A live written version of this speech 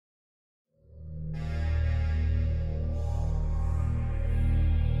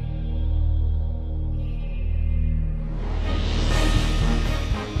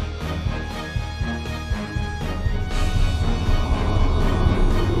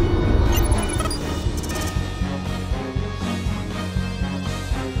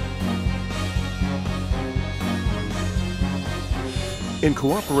In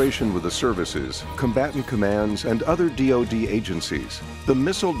cooperation with the services, combatant commands, and other DoD agencies, the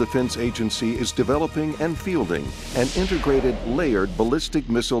Missile Defense Agency is developing and fielding an integrated, layered ballistic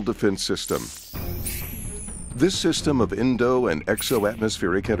missile defense system. This system of indo- and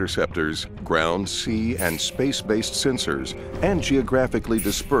exo-atmospheric interceptors, ground, sea, and space-based sensors, and geographically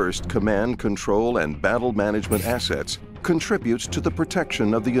dispersed command, control, and battle management assets contributes to the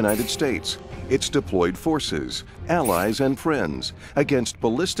protection of the United States, its deployed forces, allies, and friends against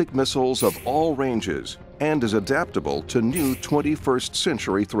ballistic missiles of all ranges, and is adaptable to new 21st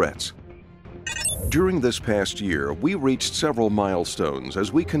century threats. During this past year, we reached several milestones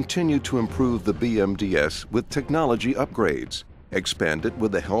as we continue to improve the BMDS with technology upgrades, expand it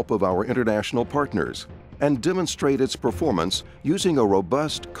with the help of our international partners, and demonstrate its performance using a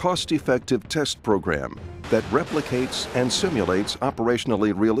robust, cost-effective test program that replicates and simulates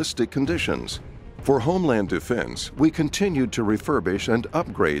operationally realistic conditions. For Homeland Defense, we continued to refurbish and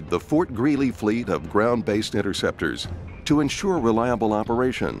upgrade the Fort Greely fleet of ground-based interceptors to ensure reliable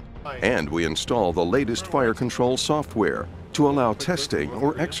operation, and we install the latest fire control software to allow testing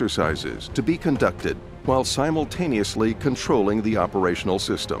or exercises to be conducted while simultaneously controlling the operational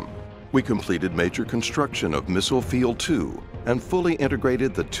system. We completed major construction of Missile Field 2 and fully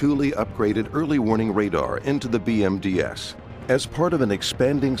integrated the Thule upgraded early warning radar into the BMDS. As part of an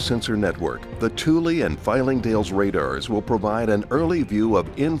expanding sensor network, the Thule and Filingdale's radars will provide an early view of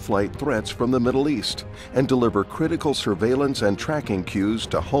in-flight threats from the Middle East and deliver critical surveillance and tracking cues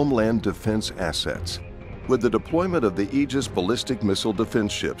to Homeland Defense assets. With the deployment of the Aegis ballistic missile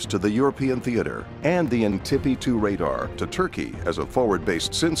defense ships to the European theater and the Antipi-2 radar to Turkey as a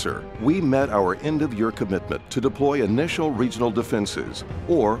forward-based sensor, we met our end-of-year commitment to deploy initial regional defenses,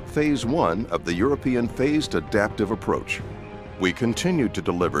 or Phase 1 of the European Phased Adaptive Approach. We continued to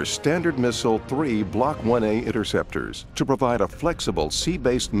deliver Standard Missile 3 Block 1A interceptors to provide a flexible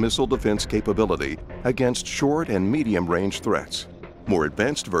sea-based missile defense capability against short and medium-range threats. More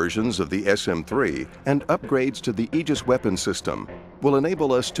advanced versions of the SM-3 and upgrades to the Aegis weapon system will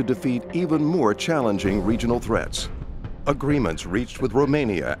enable us to defeat even more challenging regional threats. Agreements reached with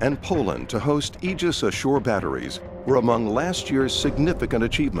Romania and Poland to host Aegis Ashore batteries were among last year's significant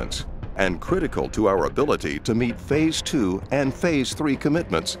achievements and critical to our ability to meet Phase 2 and Phase 3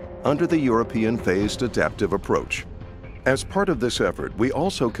 commitments under the European Phased Adaptive Approach. As part of this effort, we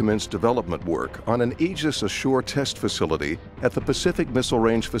also commenced development work on an Aegis Ashore test facility at the Pacific Missile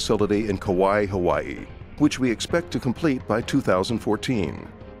Range facility in Kauai, Hawaii, which we expect to complete by 2014.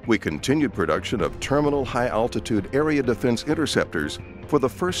 We continued production of terminal high-altitude area defense interceptors for the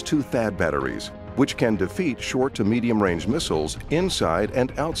first 2 THAAD batteries, which can defeat short to medium-range missiles inside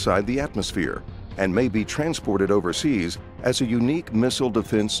and outside the atmosphere, and may be transported overseas as a unique missile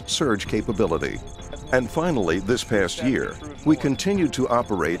defense surge capability. And finally, this past year, we continued to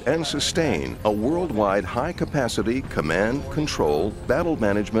operate and sustain a worldwide high-capacity command, control, battle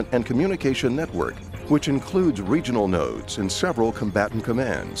management, and communication network, which includes regional nodes and several combatant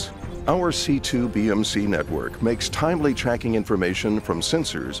commands. Our C2BMC network makes timely tracking information from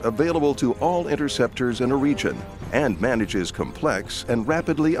sensors available to all interceptors in a region and manages complex and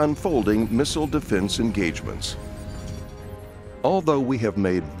rapidly unfolding missile defense engagements. Although we have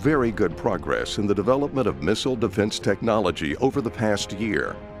made very good progress in the development of missile defense technology over the past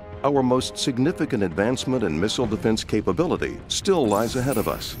year, our most significant advancement in missile defense capability still lies ahead of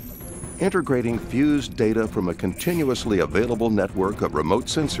us. Integrating fused data from a continuously available network of remote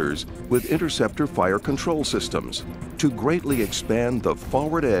sensors with interceptor fire control systems to greatly expand the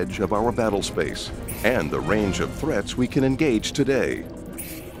forward edge of our battle space and the range of threats we can engage today.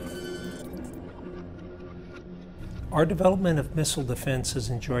 Our development of missile defense has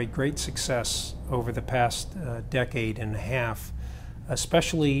enjoyed great success over the past decade and a half,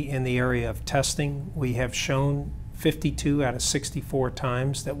 especially in the area of testing. We have shown 52 out of 64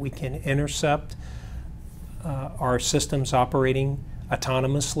 times that we can intercept our systems operating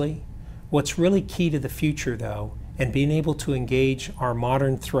autonomously. What's really key to the future, though, and being able to engage our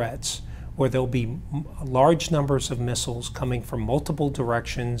modern threats, where there'll be large numbers of missiles coming from multiple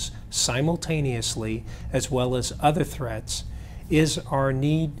directions simultaneously, as well as other threats, is our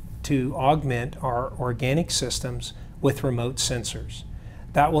need to augment our organic systems with remote sensors.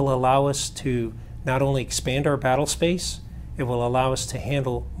 That will allow us to not only expand our battle space, it will allow us to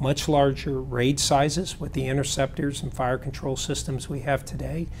handle much larger raid sizes with the interceptors and fire control systems we have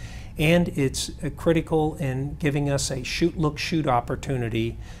today, and it's critical in giving us a shoot, look, shoot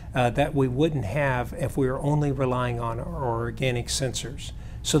opportunity that we wouldn't have if we were only relying on our organic sensors.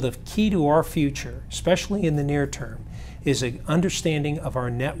 So the key to our future, especially in the near term, is an understanding of our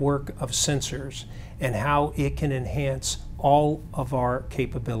network of sensors and how it can enhance all of our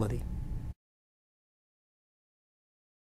capability.